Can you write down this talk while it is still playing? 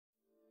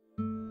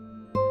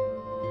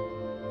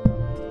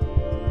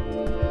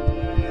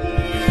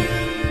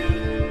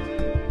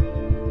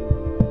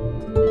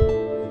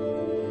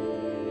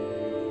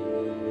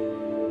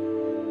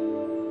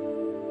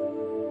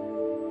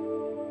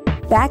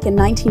Back in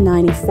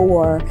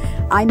 1994,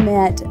 I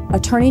met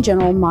Attorney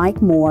General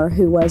Mike Moore,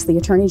 who was the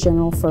Attorney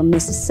General for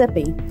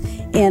Mississippi,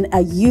 in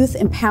a youth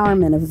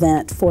empowerment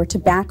event for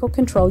tobacco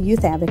control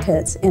youth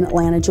advocates in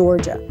Atlanta,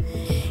 Georgia.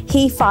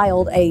 He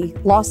filed a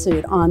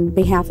lawsuit on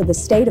behalf of the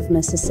state of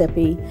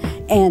Mississippi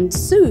and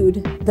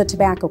sued the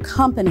tobacco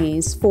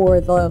companies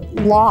for the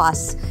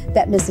loss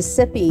that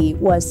Mississippi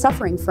was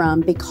suffering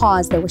from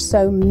because there were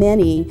so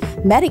many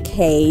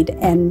Medicaid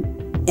and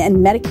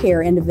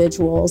Medicare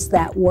individuals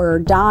that were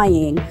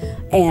dying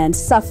and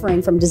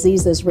suffering from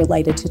diseases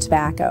related to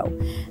tobacco.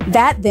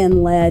 That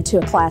then led to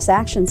a class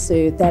action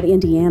suit that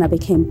Indiana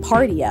became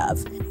party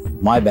of.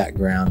 My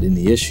background in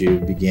the issue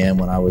began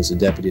when I was a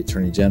Deputy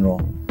Attorney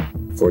General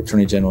for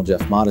Attorney General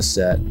Jeff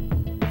Modisette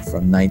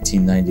from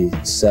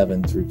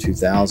 1997 through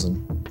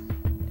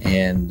 2000.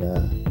 And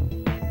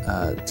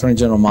Attorney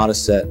General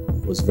Modisette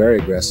was very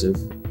aggressive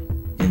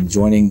in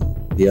joining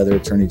the other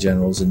Attorney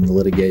Generals in the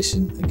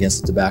litigation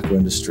against the tobacco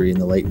industry in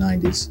the late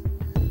 90s.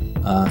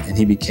 And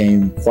he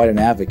became quite an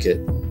advocate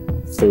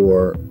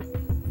for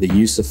the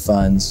use of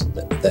funds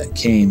that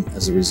came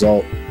as a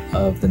result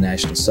of the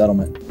national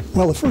settlement.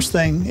 Well, the first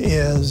thing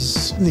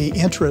is the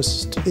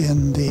interest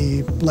in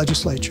the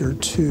legislature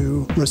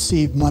to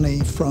receive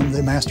money from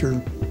the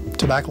master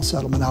tobacco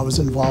settlement. I was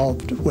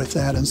involved with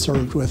that and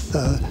served with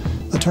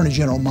Attorney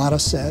General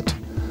Modisette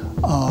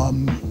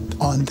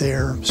on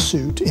their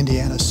suit,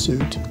 Indiana's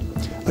suit,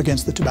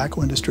 against the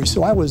tobacco industry.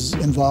 So I was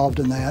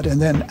involved in that.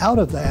 And then out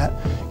of that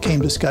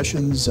came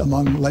discussions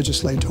among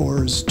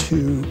legislators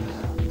to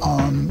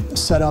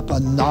set up a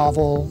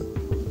novel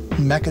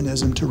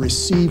mechanism to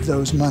receive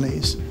those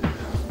monies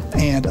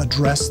and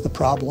address the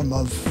problem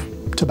of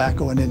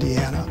tobacco in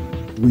Indiana.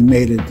 We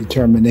made a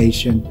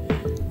determination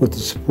with the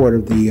support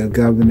of the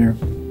governor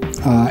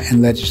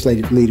and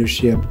legislative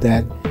leadership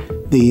that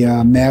the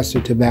master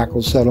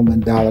tobacco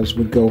settlement dollars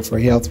would go for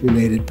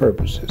health-related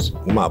purposes.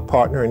 My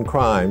partner in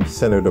crime,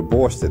 Senator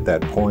Borst, at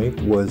that point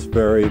was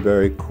very,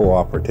 very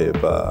cooperative.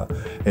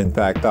 In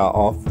fact, I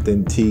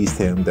often teased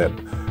him that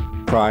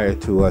prior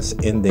to us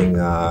ending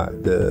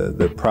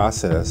the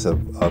process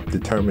of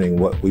determining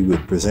what we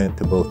would present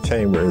to both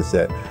chambers,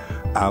 that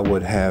I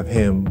would have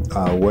him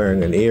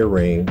wearing an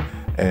earring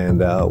and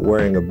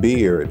wearing a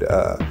beard.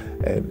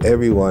 And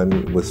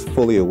everyone was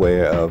fully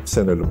aware of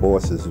Senator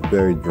Borst's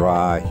very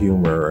dry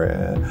humor.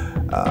 And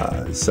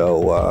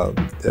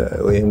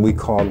we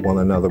called one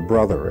another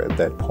brother at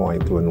that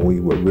point when we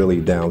were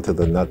really down to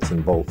the nuts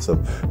and bolts of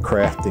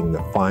crafting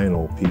the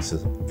final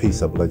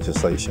piece of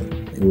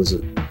legislation. It was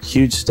a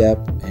huge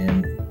step,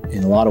 and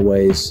in a lot of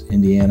ways,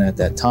 Indiana at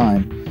that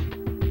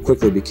time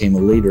quickly became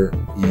a leader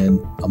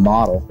in a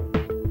model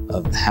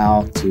of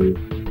how to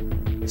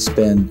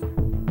spend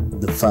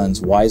the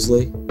funds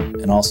wisely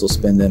and also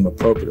spend them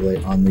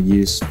appropriately on the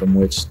use from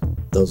which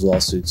those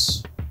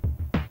lawsuits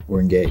were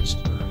engaged.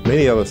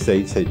 Many other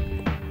states had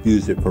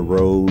used it for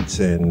roads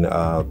and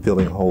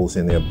filling holes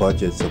in their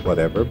budgets or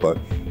whatever, but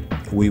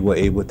we were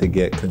able to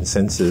get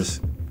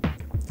consensus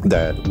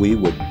that we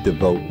would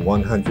devote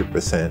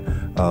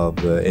 100% of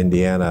the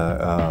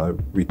Indiana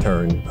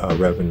return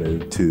revenue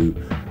to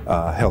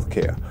health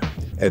care.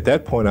 At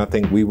that point, I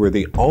think we were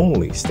the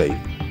only state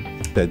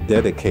that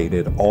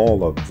dedicated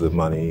all of the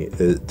money,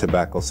 the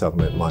tobacco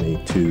settlement money,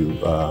 to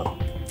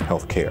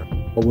health care.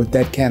 But with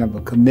that kind of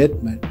a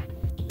commitment,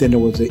 then it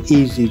was an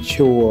easy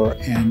chore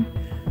and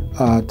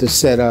to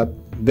set up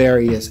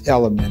various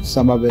elements.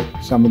 Some of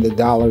the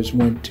dollars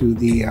went to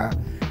the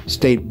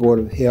State Board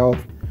of Health.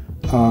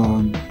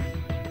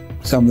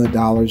 Some of the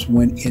dollars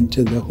went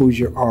into the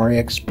Hoosier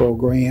RX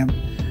program.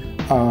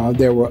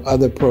 There were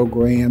other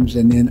programs,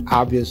 and then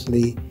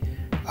obviously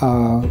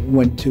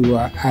went to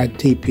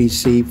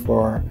ITPC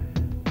for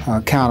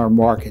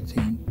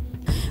counter-marketing.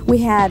 We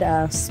had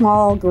a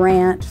small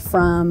grant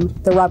from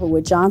the Robert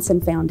Wood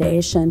Johnson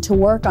Foundation to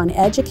work on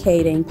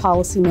educating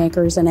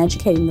policymakers and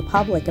educating the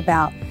public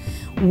about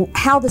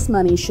how this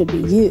money should be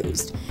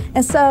used.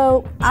 And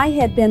so I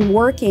had been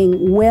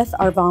working with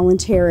our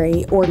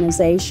voluntary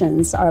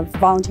organizations, our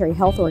voluntary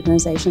health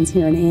organizations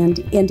here in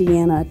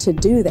Indiana to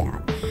do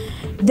that.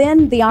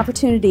 Then the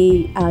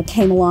opportunity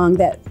came along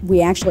that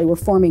we actually were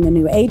forming a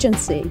new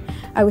agency.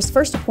 I was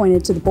first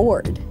appointed to the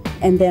board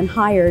and then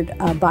hired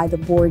by the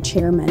board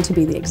chairman to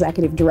be the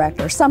executive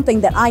director,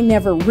 something that I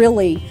never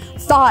really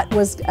thought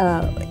was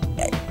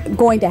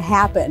going to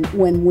happen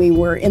when we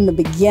were in the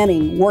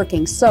beginning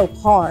working so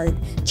hard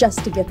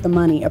just to get the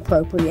money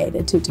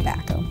appropriated to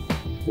tobacco.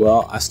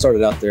 Well, I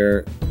started out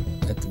there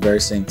at the very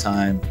same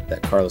time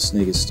that Carla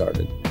Snegas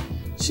started.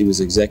 She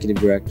was executive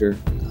director.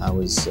 I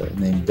was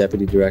named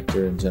deputy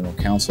director and general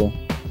counsel,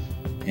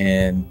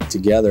 and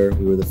together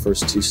we were the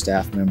first two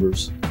staff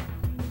members,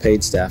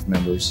 paid staff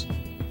members,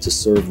 to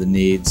serve the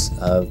needs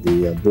of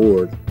the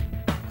board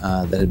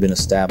that had been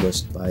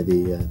established by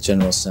the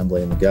General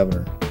Assembly and the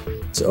governor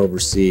to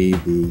oversee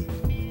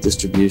the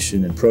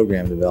distribution and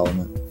program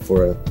development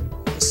for a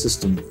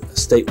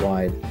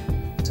statewide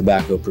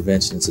tobacco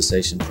prevention and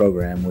cessation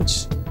program,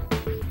 which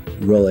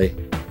really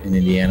in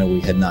Indiana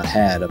we had not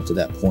had up to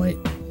that point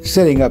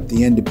setting up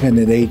the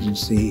independent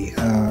agency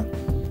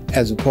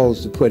as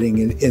opposed to putting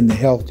it in the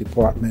health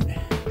department,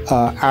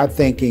 our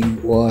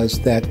thinking was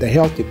that the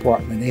health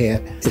department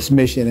had its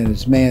mission and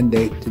its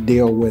mandate to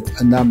deal with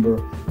a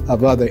number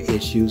of other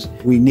issues.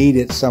 We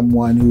needed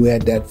someone who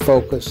had that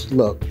focused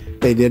look.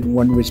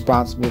 Wasn't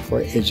responsible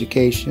for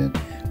education,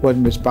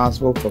 wasn't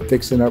responsible for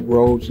fixing up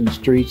roads and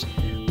streets,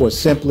 was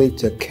simply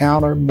to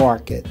counter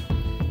market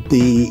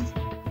the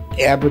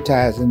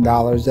advertising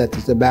dollars that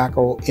the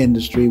tobacco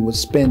industry was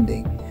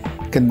spending,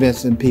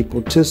 convincing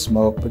people to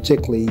smoke,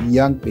 particularly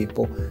young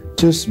people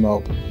to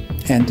smoke,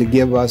 and to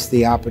give us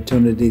the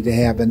opportunity to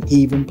have an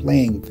even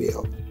playing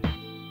field.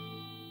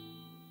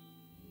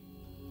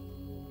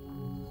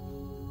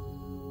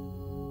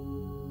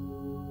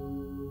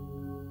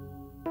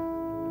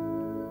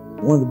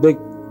 One of the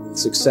big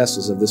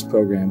successes of this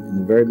program in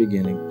the very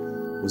beginning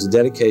was a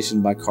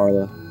dedication by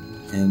Carla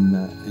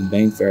and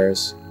Bain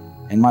Ferris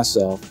and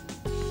myself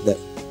that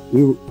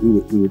we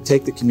would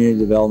take the community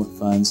development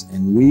funds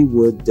and we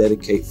would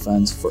dedicate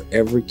funds for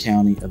every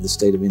county of the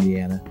state of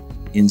Indiana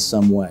in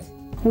some way.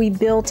 We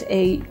built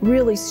a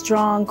really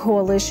strong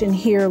coalition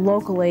here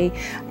locally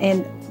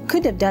and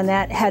couldn't have done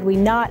that had we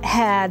not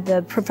had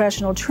the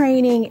professional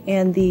training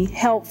and the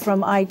help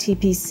from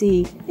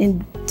ITPC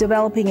in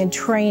developing and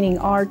training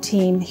our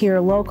team here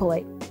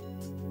locally.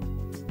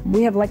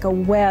 We have like a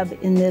web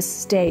in this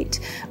state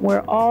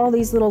where all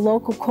these little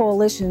local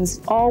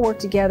coalitions all work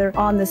together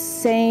on the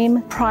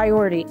same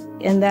priority,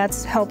 and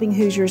that's helping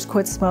Hoosiers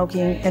quit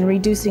smoking and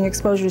reducing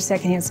exposure to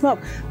secondhand smoke.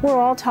 We're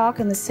all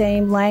talking the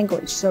same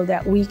language so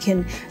that we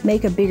can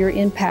make a bigger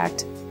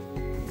impact.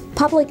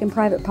 Public and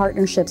private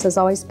partnerships has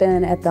always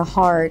been at the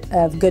heart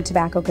of good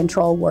tobacco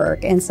control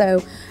work, and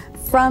so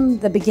from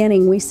the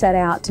beginning we set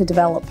out to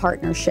develop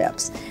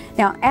partnerships.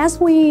 Now, as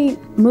we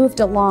moved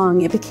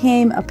along, it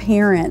became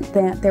apparent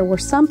that there were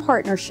some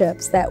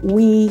partnerships that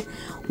we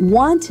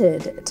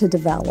wanted to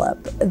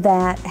develop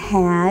that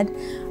had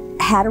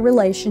a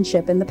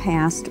relationship in the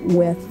past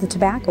with the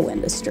tobacco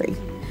industry.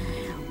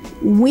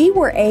 We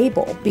were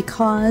able,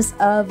 because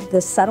of the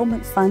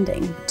settlement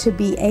funding, to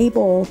be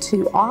able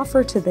to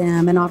offer to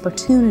them an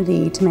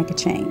opportunity to make a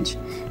change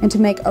and to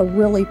make a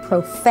really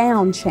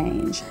profound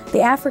change.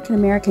 The African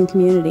American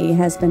community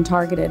has been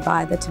targeted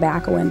by the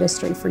tobacco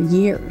industry for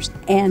years,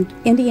 and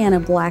Indiana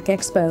Black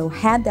Expo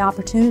had the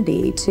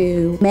opportunity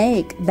to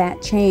make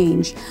that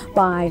change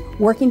by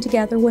working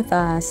together with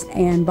us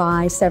and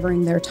by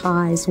severing their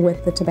ties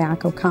with the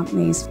tobacco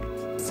companies.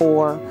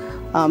 For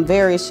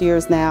various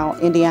years now,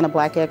 Indiana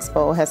Black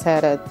Expo has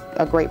had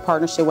a great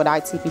partnership with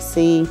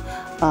ITPC.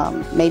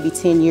 Maybe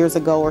 10 years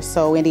ago or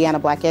so, Indiana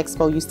Black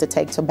Expo used to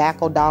take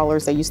tobacco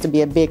dollars. They used to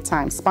be a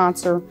big-time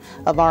sponsor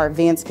of our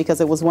events because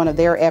it was one of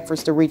their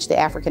efforts to reach the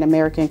African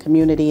American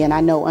community. And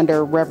I know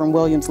under Reverend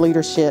Williams'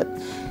 leadership,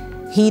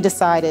 he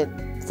decided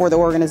for the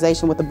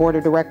organization with the board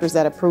of directors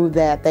that approved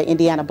that, the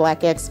Indiana Black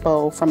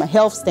Expo, from a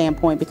health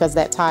standpoint, because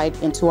that tied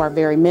into our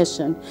very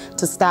mission,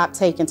 to stop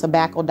taking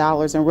tobacco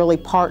dollars and really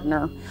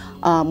partner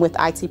with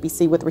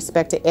ITPC with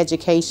respect to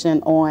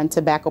education on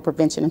tobacco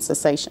prevention and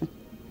cessation.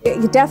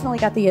 You definitely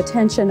got the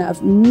attention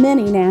of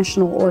many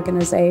national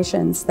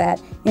organizations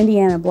that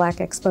Indiana Black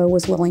Expo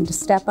was willing to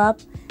step up,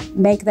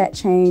 make that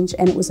change,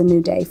 and it was a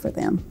new day for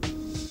them.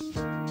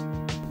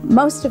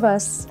 Most of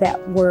us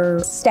that were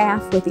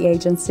staff with the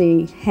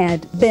agency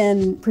had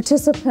been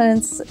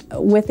participants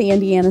with the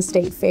Indiana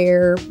State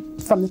Fair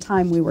from the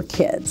time we were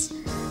kids.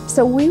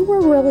 So we were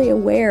really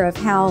aware of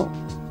how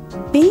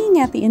being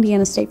at the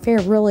Indiana State Fair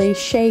really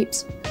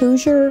shapes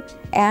Hoosier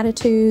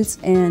attitudes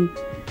and,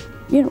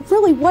 you know,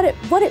 really what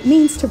it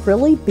means to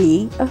really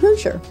be a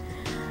Hoosier.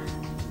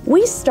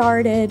 We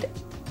started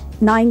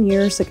 9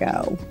 years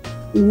ago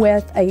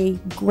with a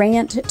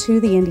grant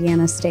to the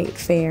Indiana State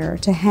Fair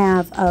to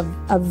have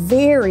a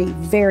very,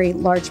 very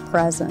large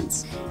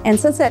presence. And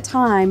since that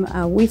time,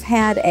 we've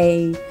had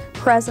a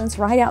presence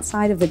right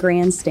outside of the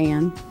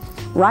grandstand,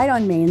 right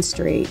on Main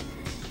Street,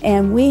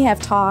 and we have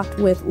talked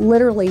with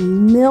literally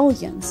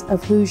millions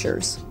of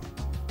Hoosiers.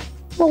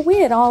 Well, we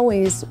had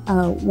always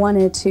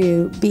wanted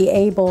to be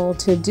able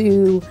to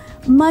do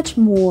much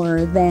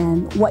more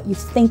than what you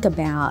think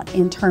about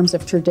in terms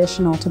of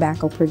traditional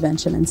tobacco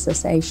prevention and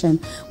cessation.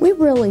 We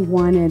really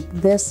wanted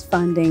this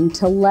funding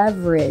to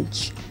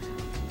leverage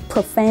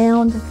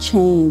profound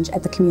change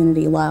at the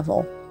community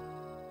level.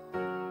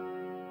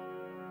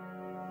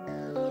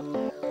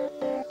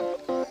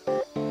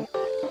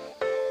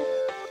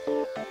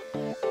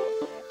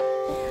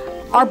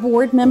 Our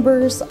board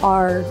members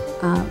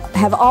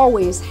have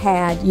always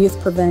had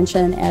youth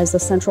prevention as a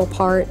central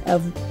part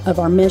of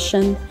our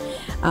mission.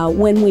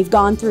 When we've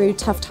gone through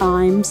tough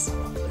times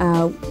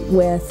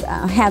with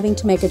having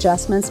to make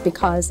adjustments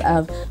because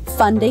of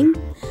funding,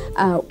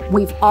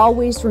 we've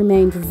always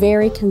remained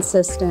very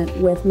consistent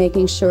with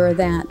making sure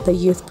that the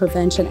youth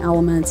prevention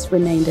elements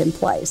remained in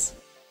place.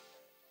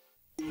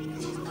 The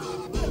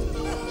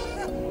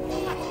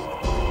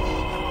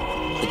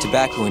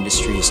tobacco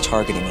industry is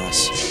targeting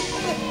us.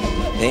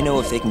 They know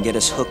if they can get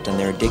us hooked on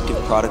their addictive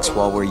products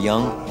while we're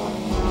young,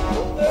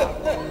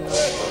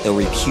 they'll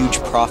reap huge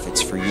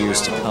profits for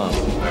years to come.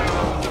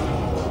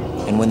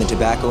 And when the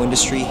tobacco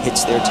industry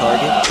hits their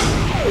target,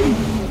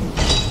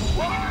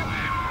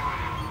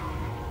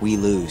 we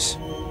lose.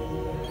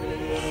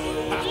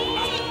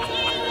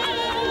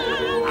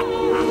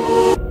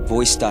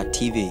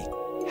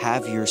 Voice.tv.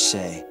 Have your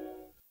say.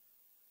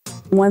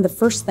 One of the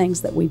first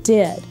things that we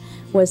did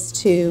was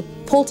to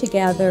pull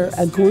together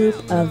a group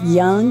of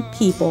young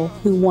people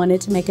who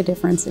wanted to make a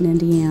difference in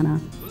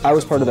Indiana. I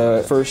was part of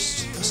the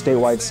first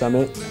statewide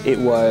summit. It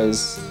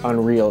was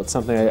unreal. It's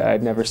something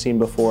I'd never seen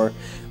before.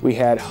 We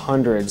had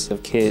hundreds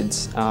of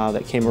kids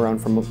that came around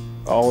from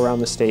all around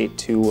the state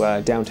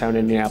to downtown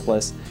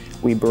Indianapolis.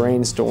 We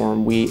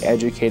brainstormed, we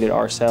educated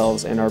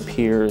ourselves and our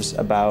peers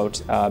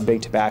about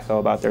big tobacco,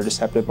 about their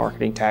deceptive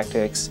marketing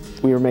tactics.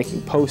 We were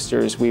making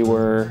posters, we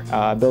were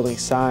building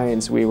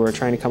signs, we were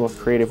trying to come up with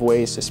creative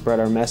ways to spread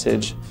our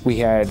message. We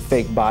had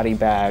fake body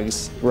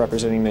bags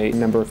representing the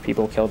number of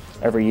people killed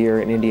every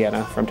year in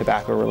Indiana from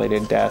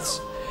tobacco-related deaths.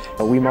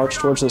 We marched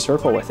towards the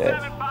circle with it.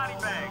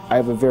 I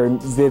have a very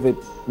vivid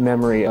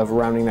memory of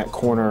rounding that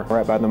corner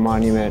right by the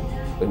monument.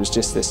 It was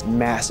just this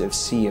massive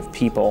sea of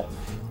people.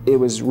 It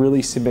was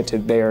really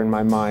cemented there in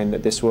my mind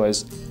that this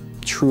was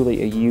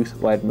truly a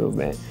youth-led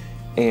movement,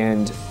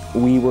 and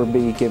we were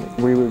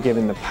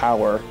given the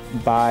power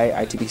by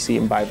ITPC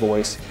and by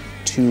Voice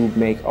to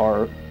make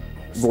our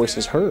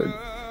voices heard.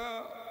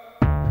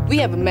 We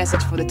have a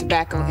message for the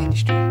tobacco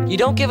industry. You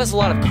don't give us a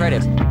lot of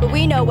credit, but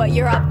we know what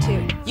you're up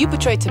to. You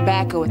portray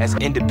tobacco as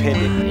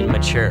independent and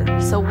mature,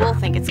 so we'll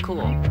think it's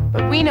cool.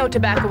 But we know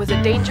tobacco is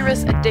a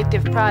dangerous,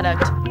 addictive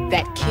product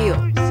that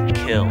kills.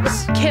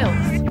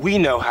 Kills. We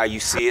know how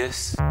you see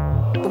us.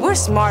 But we're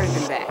smarter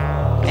than that.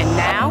 And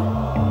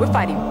now, we're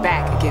fighting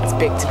back against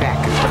big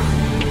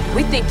tobacco.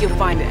 We think you'll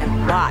find it a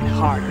lot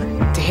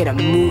harder to hit a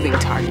moving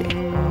target.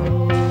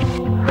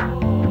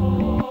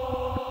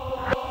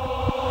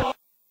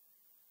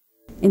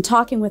 In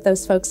talking with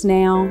those folks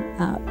now,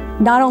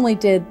 not only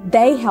did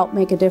they help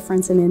make a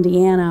difference in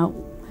Indiana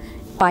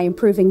by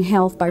improving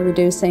health, by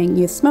reducing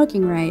youth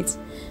smoking rates,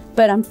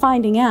 but I'm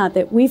finding out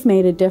that we've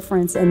made a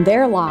difference in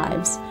their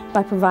lives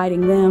by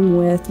providing them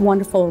with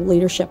wonderful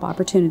leadership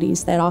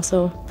opportunities that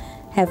also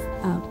have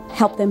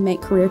helped them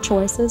make career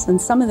choices,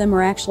 and some of them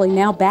are actually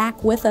now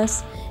back with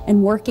us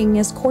and working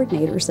as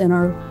coordinators in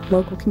our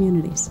local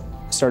communities.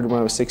 I started when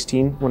I was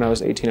 16. When I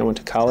was 18, I went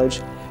to college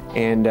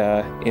and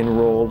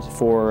enrolled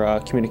for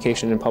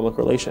communication and public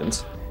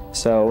relations.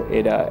 So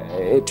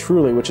it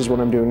truly, which is what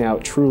I'm doing now,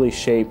 it truly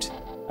shaped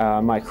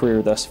my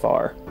career thus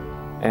far.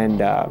 And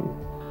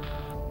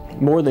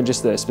more than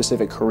just the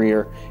specific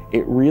career,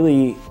 it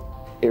really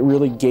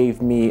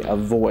gave me a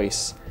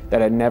voice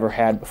that I'd never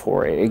had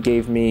before. It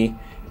gave me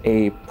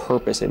a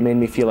purpose. It made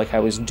me feel like I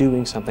was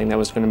doing something that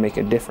was going to make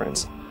a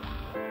difference.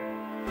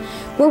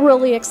 We're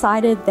really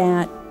excited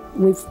that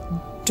we've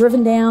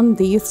driven down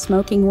the youth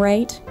smoking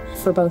rate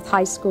for both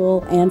high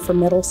school and for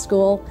middle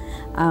school.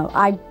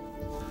 I'm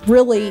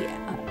really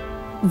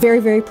very,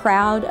 very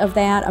proud of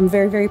that. I'm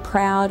very, very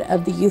proud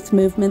of the youth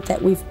movement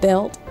that we've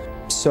built.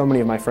 So many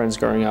of my friends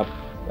growing up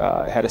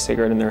had a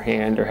cigarette in their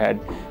hand or had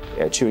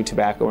chewing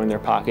tobacco in their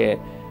pocket,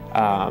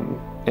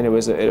 and it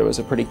was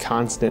a pretty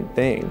constant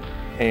thing.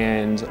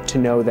 And to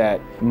know that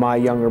my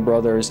younger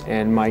brothers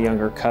and my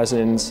younger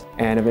cousins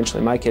and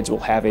eventually my kids will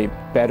have a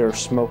better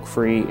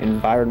smoke-free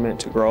environment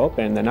to grow up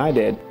in than I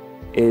did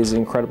is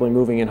incredibly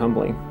moving and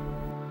humbling.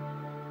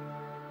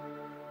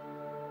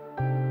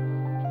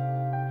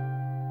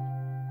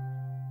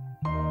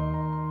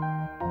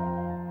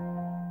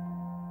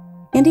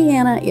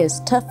 Indiana is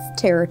tough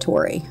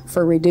territory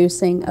for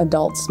reducing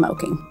adult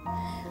smoking.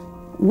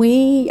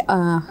 We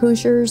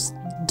Hoosiers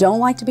don't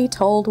like to be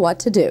told what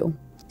to do.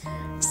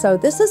 So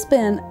this has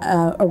been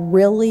a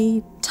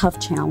really tough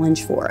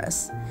challenge for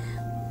us,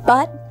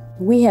 but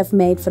we have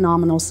made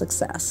phenomenal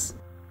success.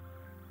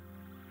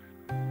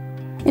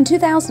 In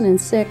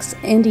 2006,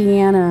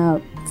 Indiana,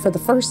 for the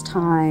first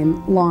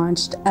time,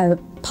 launched a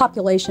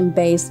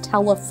population-based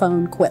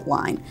telephone quit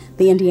line,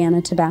 the Indiana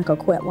Tobacco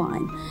Quit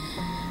Line.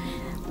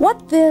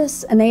 What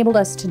this enabled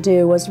us to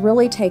do was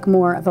really take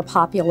more of a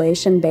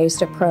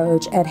population-based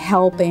approach at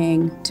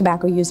helping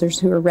tobacco users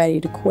who are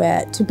ready to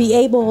quit to be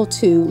able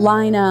to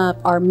line up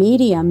our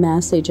media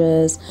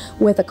messages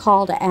with a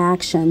call to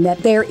action, that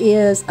there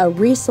is a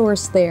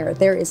resource there,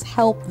 there is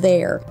help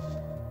there.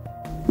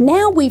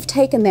 Now we've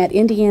taken that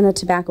Indiana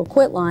Tobacco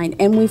Quit Line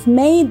and we've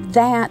made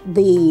that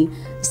the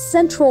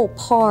central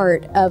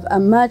part of a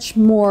much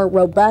more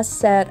robust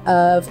set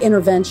of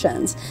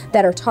interventions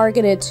that are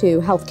targeted to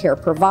healthcare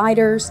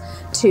providers,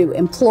 to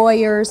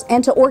employers,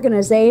 and to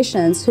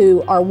organizations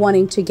who are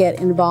wanting to get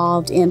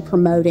involved in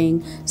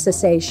promoting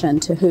cessation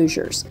to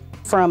Hoosiers.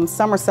 From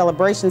summer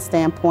celebration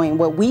standpoint,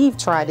 what we've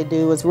tried to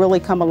do is really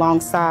come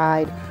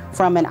alongside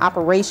from an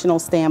operational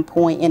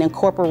standpoint and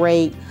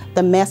incorporate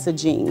the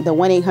messaging, the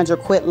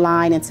 1-800-QUIT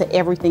line into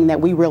everything that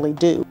we really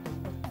do.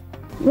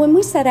 When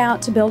we set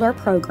out to build our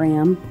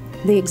program,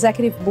 the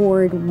executive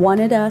board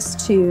wanted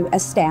us to,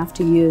 as staff,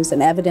 to use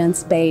an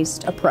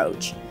evidence-based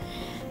approach.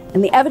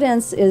 And the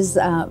evidence is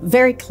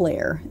very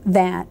clear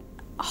that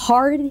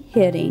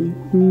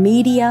hard-hitting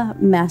media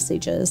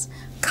messages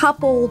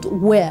coupled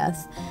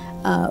with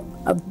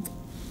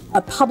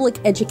a public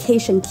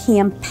education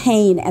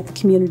campaign at the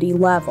community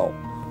level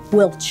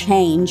will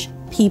change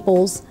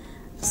people's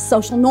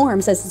social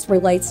norms as it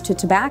relates to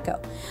tobacco.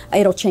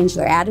 It'll change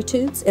their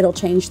attitudes, it'll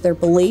change their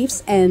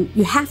beliefs, and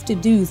you have to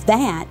do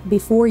that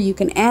before you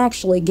can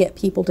actually get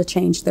people to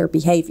change their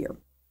behavior.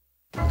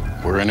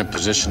 We're in a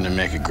position to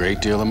make a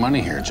great deal of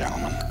money here,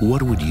 gentlemen.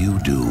 What would you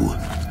do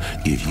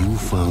if you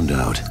found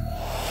out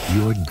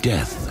your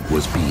death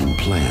was being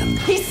planned?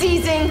 He's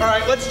seizing. All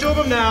right, let's do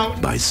him now.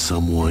 By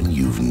someone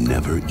you've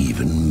never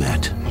even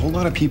met. A whole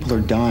lot of people are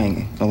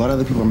dying. A lot of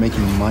other people are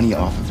making money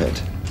off of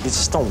it. You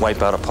just don't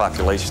wipe out a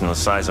population the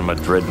size of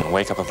Madrid and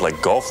wake up and play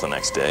golf the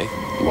next day.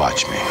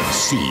 Watch me.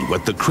 See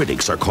what the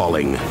critics are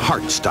calling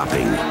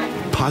heart-stopping,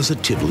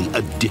 positively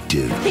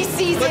addictive. He's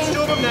seizing. Let's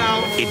do him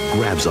now. It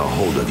grabs a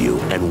hold of you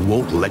and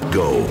won't let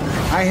go.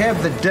 I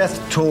have the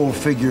death toll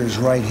figures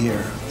right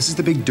here. This is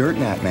the big dirt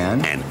nap,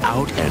 man. An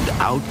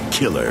out-and-out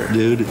killer.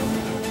 Dude,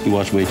 you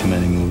watch way too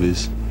many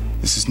movies.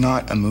 This is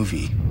not a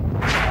movie.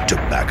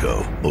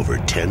 Tobacco. Over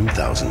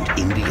 10,000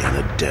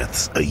 Indiana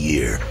deaths a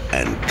year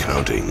and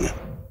counting.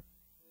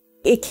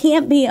 It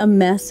can't be a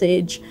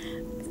message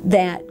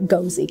that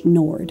goes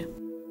ignored.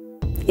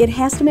 It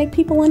has to make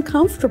people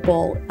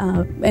uncomfortable,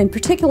 and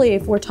particularly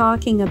if we're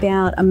talking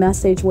about a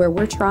message where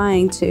we're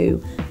trying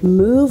to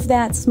move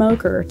that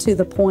smoker to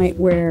the point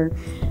where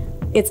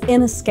it's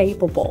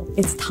inescapable.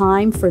 It's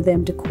time for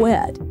them to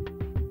quit.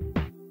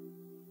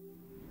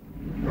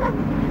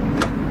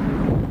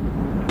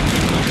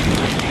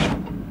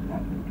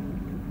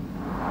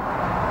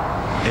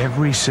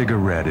 Every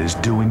cigarette is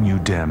doing you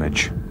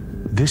damage.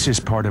 This is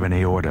part of an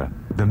aorta,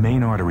 the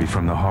main artery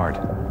from the heart.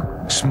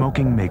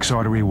 Smoking makes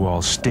artery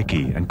walls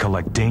sticky and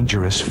collect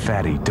dangerous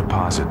fatty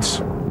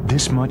deposits.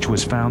 This much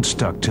was found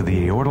stuck to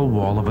the aortal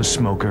wall of a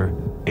smoker,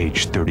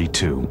 age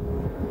 32.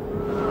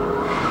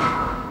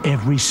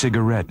 Every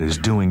cigarette is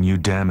doing you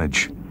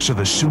damage, so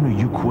the sooner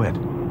you quit,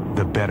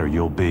 the better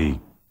you'll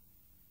be.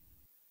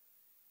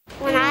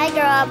 When I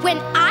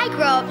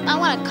grow up, I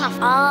want to cough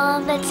all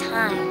the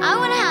time. I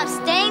want to have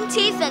stained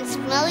teeth and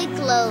smelly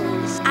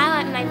clothes.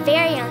 I want my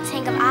very own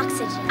tank of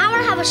oxygen. I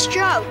want to have a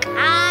stroke,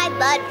 high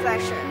blood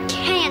pressure,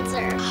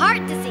 cancer,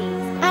 heart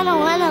disease. I don't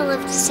want to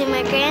live to see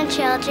my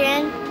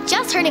grandchildren.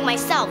 Just hurting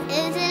myself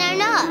isn't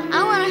enough.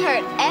 I want to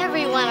hurt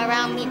everyone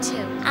around me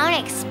too. I want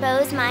to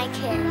expose my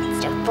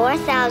kids to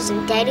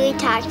 4,000 deadly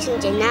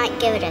toxins and not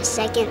give it a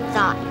second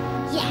thought.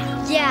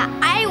 Yeah,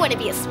 I want to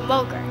be a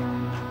smoker.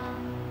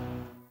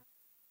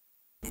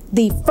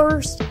 The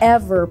first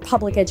ever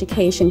public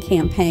education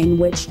campaign,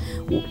 which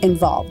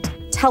involved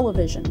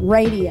television,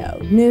 radio,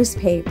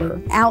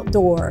 newspaper,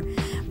 outdoor,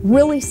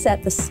 really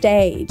set the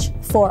stage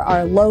for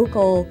our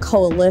local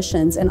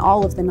coalitions in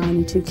all of the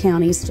 92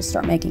 counties to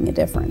start making a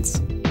difference.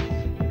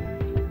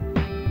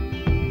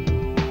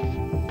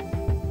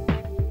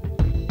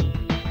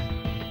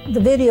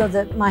 The video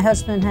that my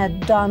husband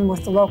had done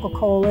with the local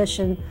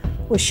coalition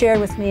was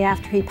shared with me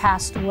after he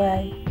passed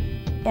away,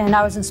 and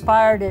I was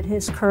inspired at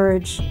his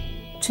courage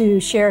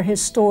to share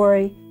his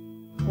story.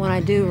 When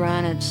I do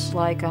run, it's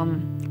like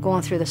I'm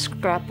going through the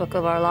scrapbook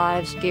of our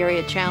lives. Gary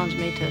had challenged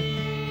me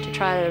to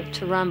try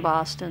to run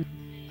Boston.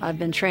 I've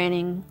been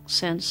training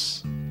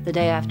since the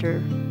day after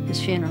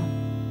his funeral.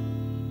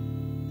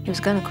 He was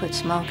going to quit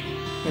smoking.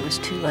 It was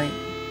too late.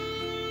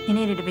 He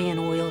needed to be in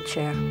a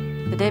wheelchair.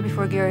 The day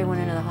before Gary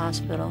went into the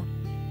hospital,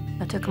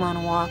 I took him on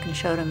a walk and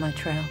showed him my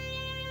trail.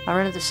 I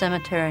run at the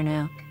cemetery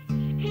now.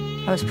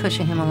 I was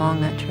pushing him along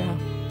that trail.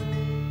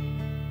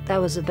 That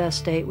was the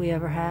best date we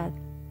ever had.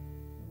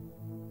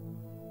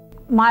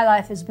 My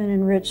life has been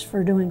enriched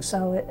for doing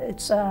so.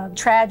 It's a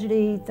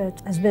tragedy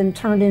that has been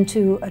turned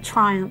into a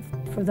triumph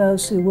for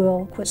those who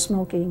will quit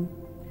smoking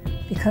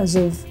because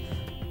of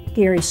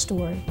Gary's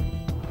story.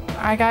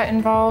 I got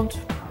involved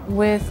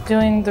with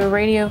doing the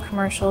radio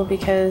commercial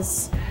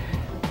because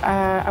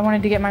I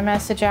wanted to get my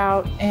message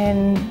out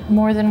in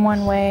more than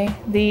one way.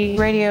 The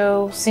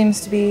radio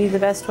seems to be the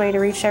best way to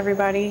reach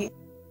everybody.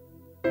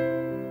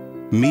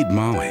 Meet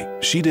Molly.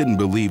 She didn't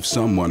believe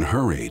someone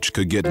her age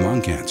could get lung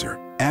cancer.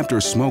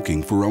 After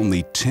smoking for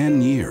only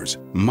 10 years,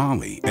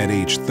 Molly, at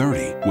age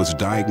 30, was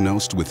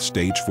diagnosed with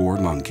stage 4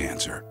 lung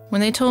cancer. When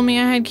they told me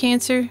I had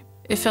cancer,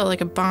 it felt like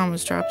a bomb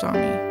was dropped on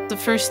me. The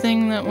first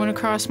thing that went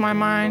across my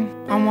mind,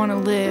 I want to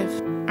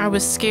live. I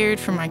was scared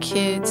for my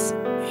kids.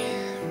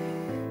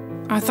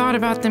 I thought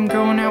about them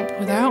growing up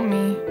without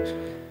me.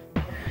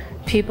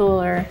 People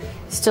are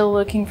still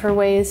looking for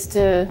ways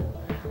to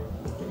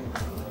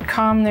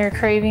calm their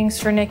cravings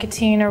for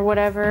nicotine or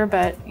whatever,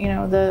 but you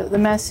know, the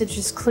message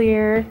is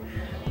clear,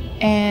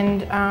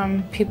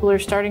 and people are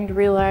starting to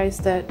realize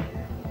that,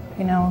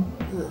 you know,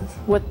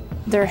 what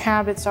their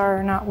habits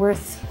are not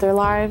worth their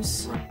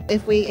lives.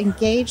 If we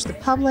engage the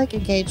public,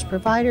 engage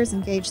providers,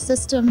 engage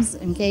systems,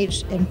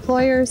 engage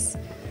employers,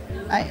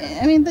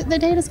 I mean, the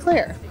data's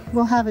clear.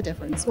 We'll have a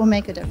difference. We'll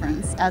make a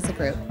difference as a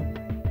group.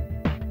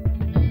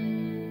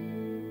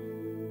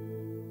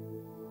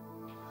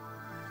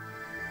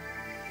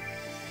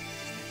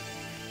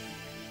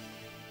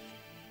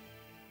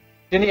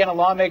 Indiana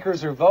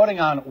lawmakers are voting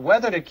on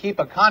whether to keep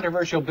a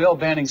controversial bill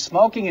banning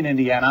smoking in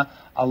Indiana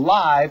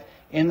alive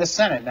in the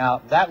Senate.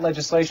 Now, that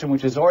legislation,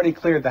 which has already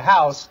cleared the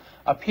House,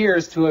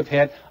 appears to have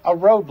hit a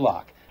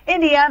roadblock.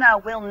 Indiana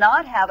will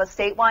not have a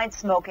statewide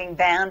smoking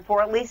ban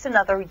for at least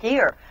another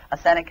year. A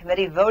Senate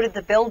committee voted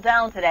the bill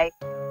down today.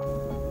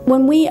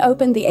 When we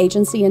opened the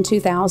agency in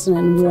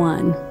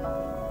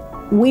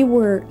 2001, we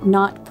were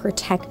not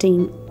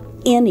protecting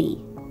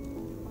any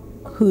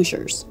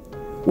Hoosiers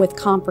with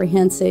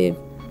comprehensive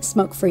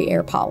smoke-free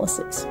air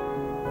policies.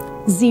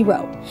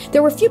 Zero.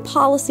 There were a few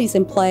policies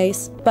in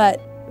place,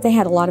 but they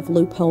had a lot of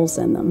loopholes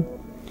in them.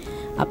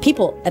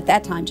 People at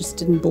that time just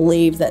didn't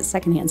believe that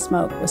secondhand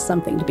smoke was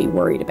something to be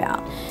worried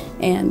about.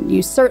 And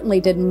you certainly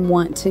didn't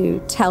want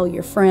to tell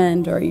your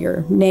friend or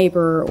your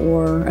neighbor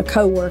or a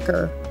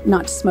coworker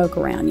not to smoke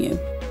around you.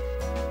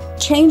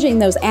 Changing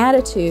those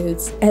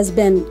attitudes has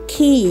been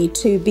key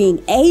to being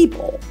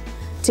able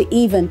to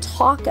even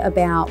talk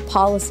about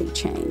policy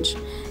change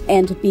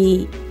and to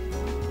be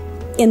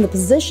in the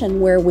position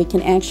where we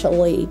can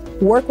actually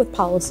work with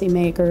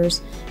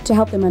policymakers to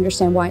help them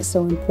understand why it's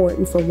so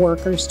important for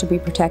workers to be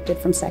protected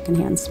from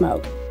secondhand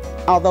smoke.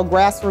 Although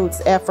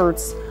grassroots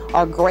efforts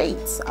are great,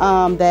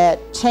 that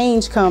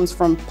change comes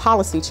from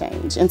policy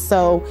change. And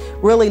so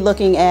really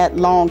looking at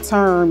long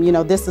term,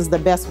 this is the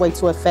best way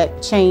to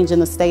affect change in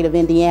the state of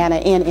Indiana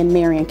and in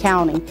Marion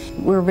County.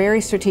 We're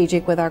very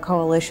strategic with our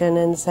coalition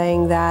in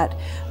saying that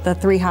the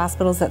 3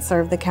 hospitals that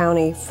serve the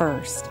county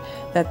first,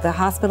 that the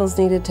hospitals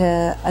needed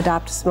to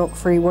adopt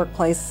smoke-free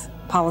workplace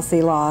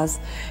policy laws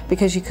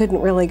because you couldn't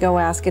really go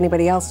ask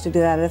anybody else to do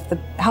that if the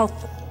health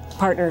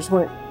partners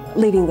weren't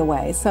leading the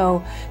way.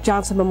 So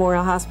Johnson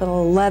Memorial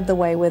Hospital led the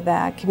way with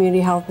that.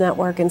 Community Health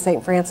Network and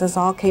St. Francis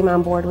all came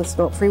on board with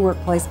smoke-free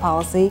workplace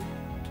policy.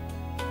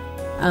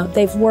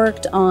 They've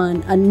worked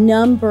on a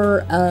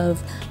number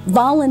of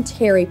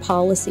voluntary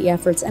policy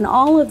efforts, and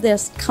all of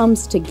this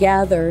comes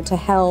together to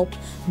help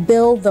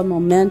build the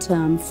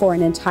momentum for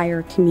an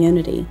entire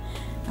community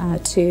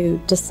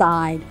to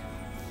decide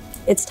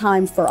it's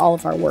time for all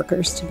of our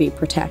workers to be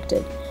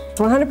protected.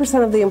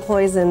 100% of the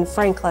employees in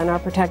Franklin are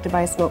protected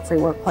by a smoke-free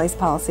workplace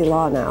policy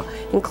law now,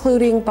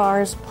 including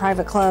bars,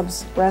 private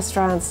clubs,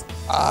 restaurants.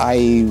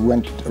 I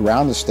went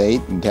around the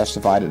state and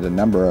testified at a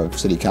number of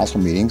city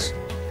council meetings,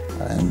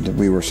 and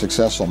we were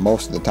successful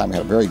most of the time. We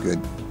had a very good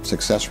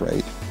success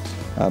rate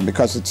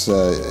because it's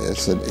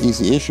an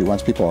easy issue.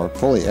 Once people are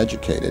fully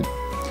educated,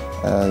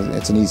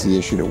 it's an easy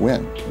issue to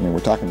win. I mean, we're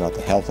talking about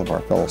the health of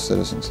our fellow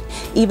citizens.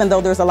 Even though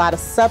there's a lot of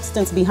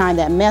substance behind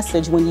that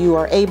message, when you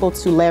are able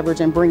to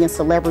leverage and bring in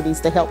celebrities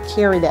to help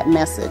carry that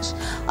message,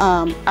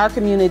 our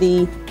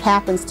community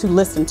happens to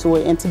listen to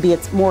it and to be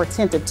more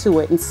attentive to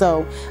it. And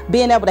so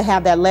being able to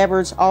have that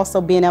leverage,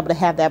 also being able to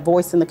have that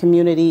voice in the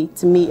community,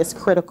 to me, is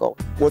critical.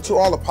 Well, to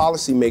all the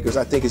policymakers,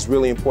 I think it's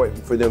really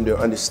important for them to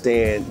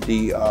understand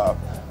the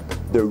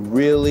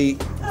really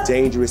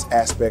dangerous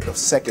aspect of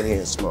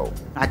secondhand smoke.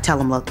 I tell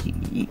them, look,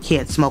 you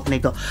can't smoke, and they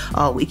go,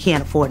 oh, we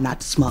can't afford not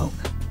to smoke.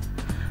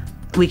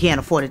 We can't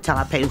afford it till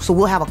I pay. So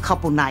we'll have a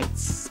couple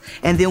nights,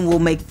 and then we'll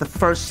make the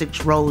first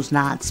 6 rows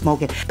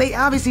non-smoking. They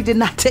obviously did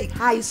not take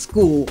high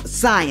school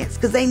science,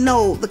 because they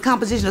know the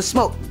composition of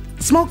smoke.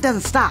 Smoke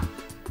doesn't stop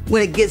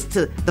when it gets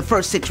to the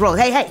first 6 rows.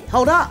 Hey,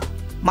 hold up.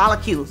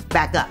 Molecules,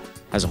 back up.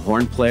 As a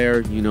horn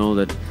player, you know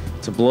that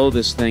to blow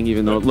this thing,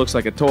 even though it looks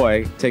like a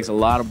toy, takes a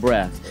lot of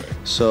breath.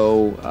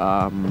 So,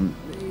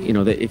 you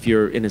know, that if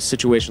you're in a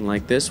situation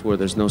like this where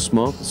there's no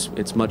smoke,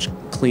 it's much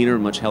cleaner,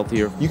 much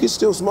healthier. You can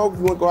still smoke if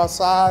you want to go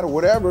outside or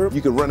whatever.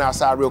 You can run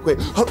outside real quick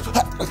and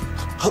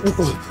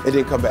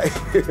then come back.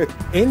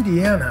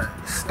 Indiana,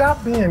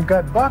 stop being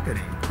gut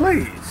buckety.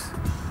 Please,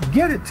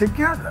 get it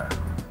together.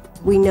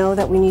 We know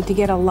that we need to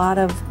get a lot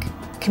of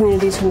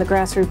communities from the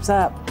grassroots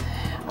up,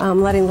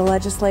 letting the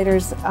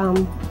legislators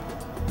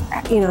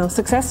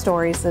success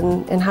stories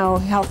and how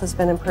health has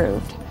been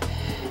improved.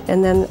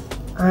 And then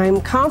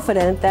I'm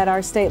confident that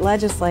our state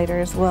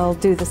legislators will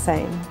do the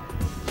same.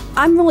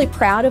 I'm really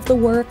proud of the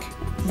work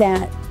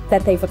that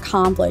they've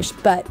accomplished,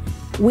 but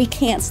we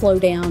can't slow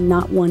down,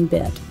 not one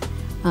bit.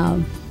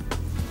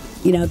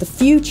 The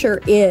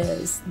future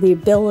is the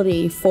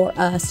ability for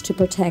us to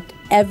protect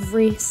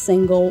every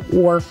single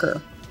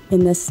worker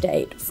in this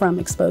state from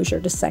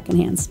exposure to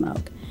secondhand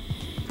smoke.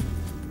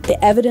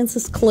 The evidence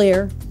is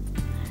clear.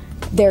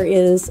 There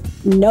is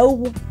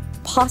no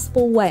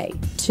possible way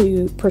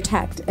to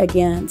protect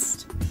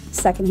against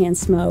secondhand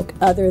smoke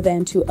other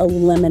than to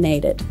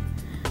eliminate it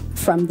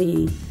from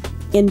the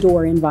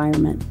indoor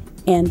environment.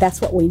 And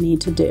that's what we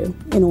need to do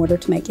in order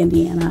to make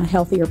Indiana a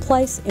healthier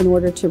place, in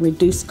order to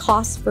reduce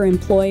costs for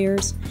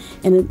employers,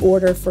 and in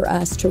order for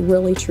us to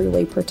really,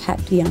 truly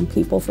protect young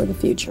people for the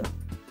future.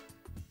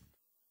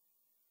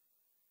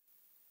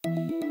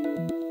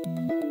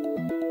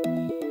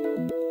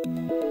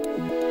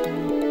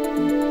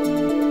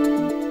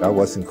 I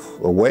wasn't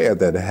aware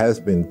that it has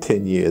been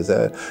 10 years.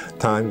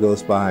 Time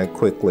goes by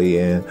quickly,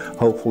 and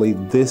hopefully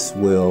this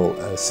will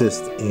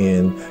assist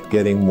in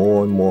getting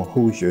more and more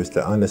Hoosiers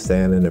to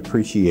understand and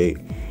appreciate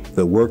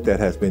the work that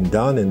has been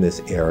done in this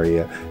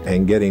area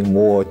and getting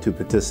more to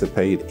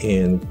participate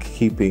in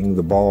keeping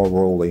the ball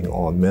rolling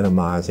on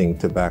minimizing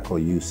tobacco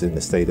use in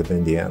the state of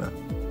Indiana.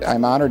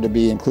 I'm honored to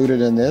be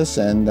included in this,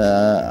 and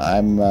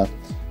I'm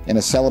in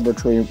a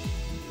celebratory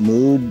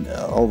mood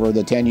over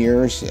the 10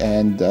 years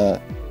and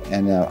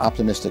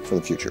optimistic for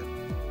the future.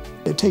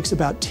 It takes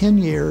about 10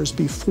 years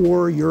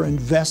before your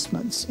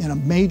investments in a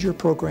major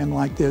program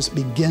like this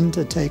begin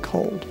to take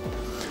hold.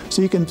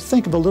 So you can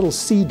think of a little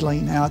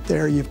seedling out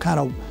there. You've kind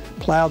of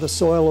plowed the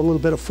soil, a little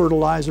bit of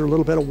fertilizer, a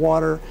little bit of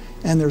water,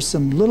 and there's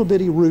some little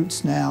bitty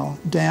roots now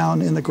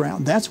down in the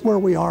ground. That's where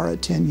we are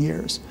at 10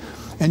 years.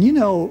 And you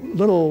know,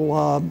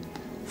 little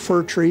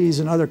fir trees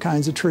and other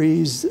kinds of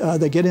trees,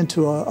 they get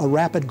into a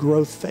rapid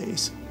growth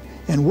phase.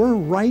 And we're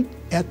right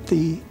at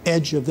the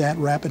edge of that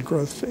rapid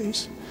growth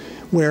phase,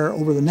 where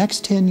over the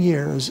next 10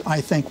 years,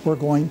 I think we're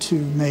going to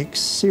make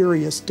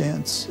serious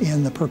dents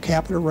in the per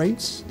capita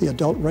rates, the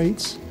adult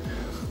rates,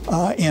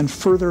 and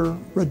further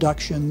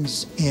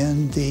reductions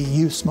in the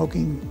youth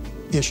smoking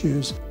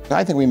issues.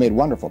 I think we made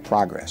wonderful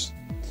progress.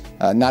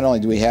 Not only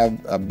do we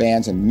have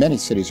bans in many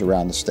cities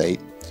around the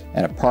state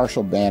and a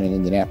partial ban in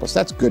Indianapolis,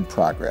 that's good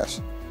progress.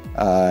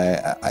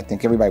 I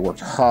think everybody worked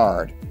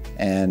hard,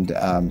 and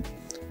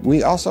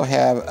we also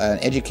have an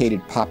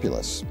educated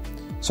populace.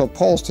 So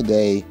polls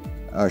today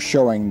are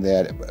showing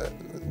that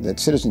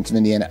citizens of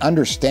Indiana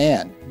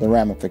understand the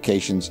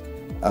ramifications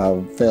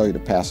of failure to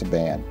pass a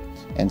ban.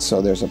 And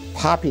so there's a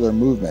popular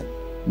movement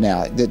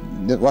now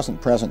that wasn't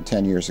present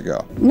 10 years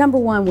ago. Number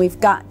one, we've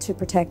got to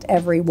protect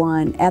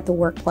everyone at the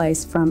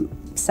workplace from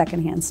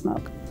secondhand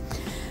smoke.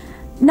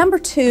 Number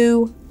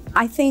two,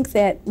 I think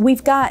that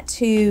we've got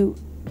to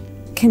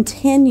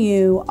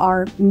continue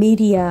our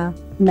media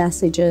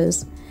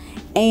messages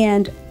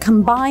and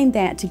combine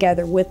that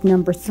together with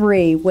number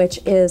three, which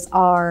is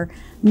our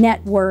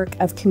network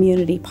of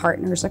community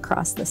partners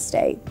across the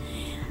state.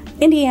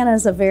 Indiana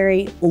is a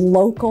very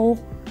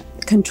local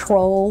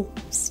control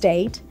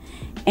state,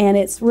 and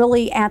it's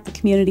really at the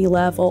community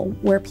level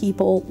where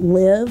people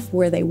live,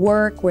 where they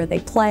work, where they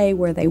play,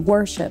 where they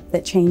worship,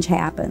 that change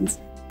happens.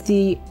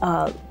 The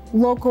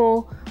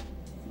local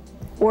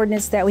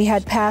ordinance that we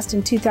had passed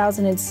in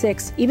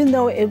 2006, even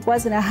though it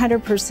wasn't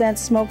 100%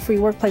 smoke-free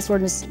workplace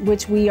ordinance,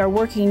 which we are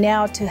working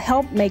now to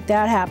help make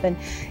that happen,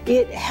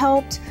 it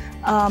helped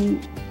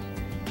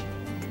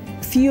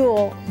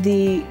fuel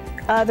the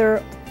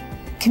other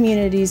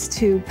communities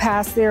to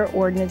pass their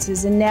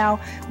ordinances, and now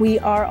we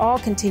are all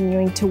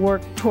continuing to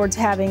work towards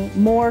having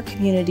more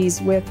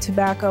communities with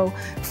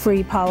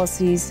tobacco-free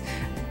policies,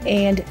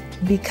 and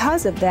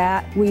because of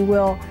that, we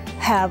will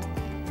have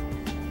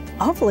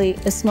hopefully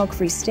a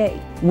smoke-free state.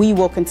 We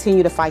will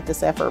continue to fight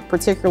this effort,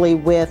 particularly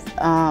with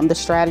the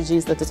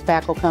strategies that the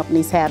tobacco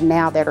companies have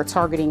now that are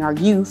targeting our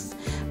youth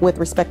with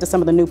respect to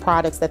some of the new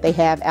products that they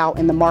have out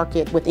in the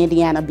market, with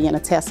Indiana being a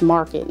test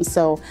market. And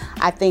so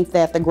I think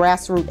that the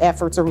grassroots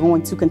efforts are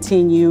going to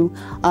continue.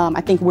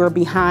 I think we're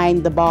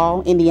behind the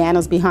ball.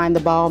 Indiana's behind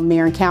the ball.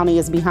 Marion County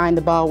is behind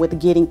the ball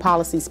with getting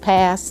policies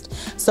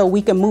passed. So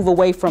we can move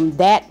away from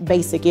that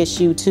basic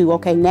issue to,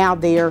 okay, now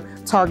they're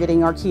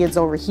targeting our kids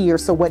over here,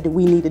 so what do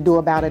we need to do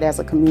about it as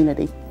a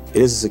community?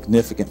 It is a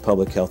significant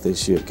public health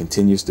issue. It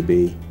continues to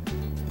be.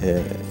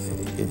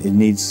 It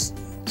needs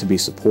to be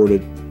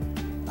supported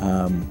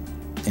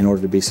in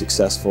order to be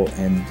successful,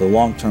 and the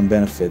long-term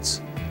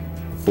benefits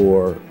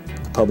for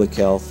public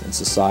health and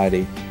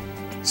society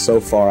so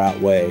far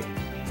outweigh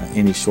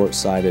any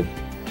short-sighted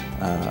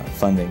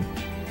funding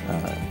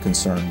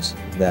concerns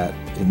that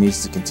it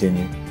needs to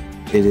continue.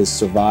 It has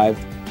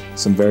survived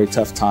some very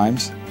tough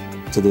times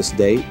to this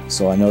date,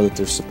 so I know that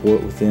there's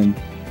support within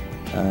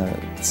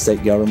the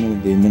state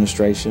government, the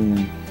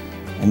administration,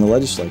 and the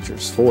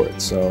legislatures for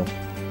it. So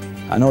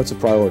I know it's a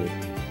priority.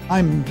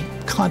 I'm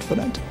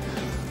confident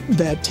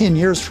that 10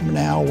 years from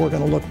now, we're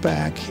going to look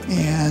back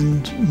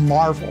and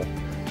marvel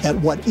at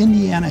what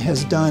Indiana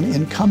has done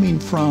in coming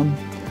from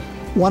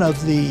one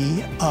of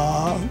the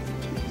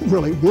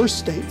really worst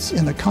states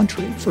in the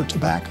country for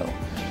tobacco,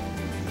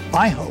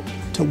 I hope,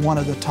 to one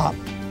of the top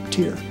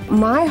tier.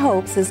 My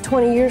hopes is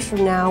 20 years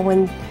from now,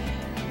 when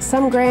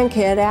some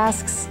grandkid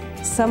asks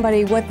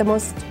somebody what the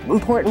most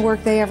important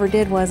work they ever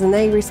did was, and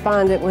they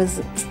respond it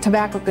was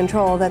tobacco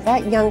control,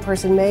 that young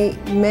person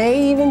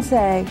may even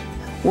say,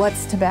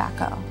 "What's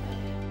tobacco?"